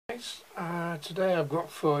guys, today I've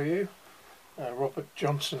got for you Robert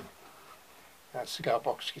Johnson cigar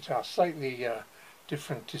box guitar, slightly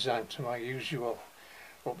different design to my usual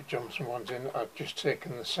Robert Johnson ones. I've just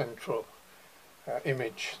taken the central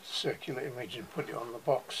image, the circular image, and put it on the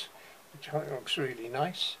box, which I think looks really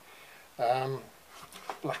nice.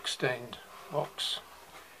 Black stained box,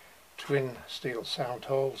 twin steel sound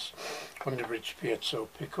holes, underbridge piezo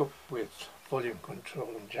pickup with volume control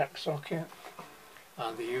and jack socket,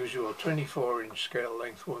 and the usual 24-inch scale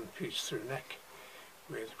length one piece through neck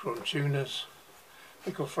with chrome tuners,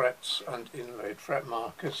 pickle frets and inlaid fret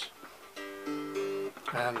markers,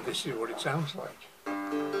 and this is what it sounds like.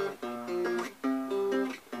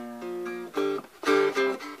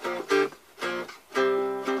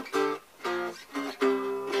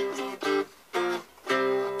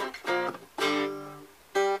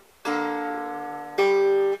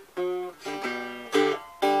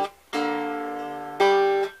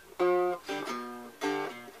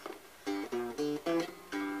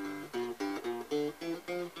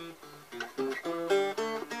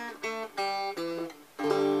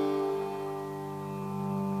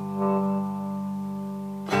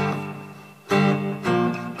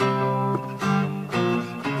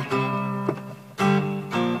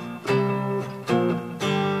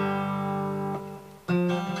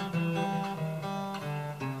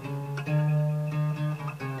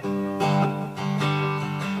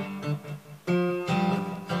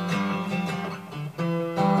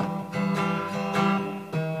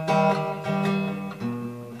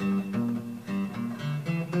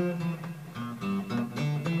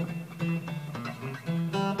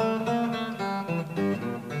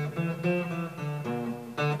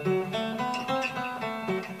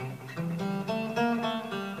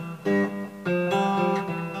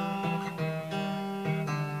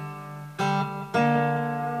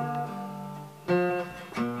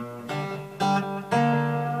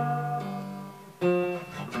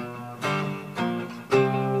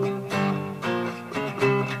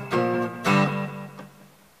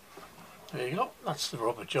 There you go, that's the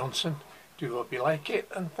Robert Johnson. Do hope you like it,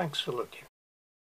 and thanks for looking.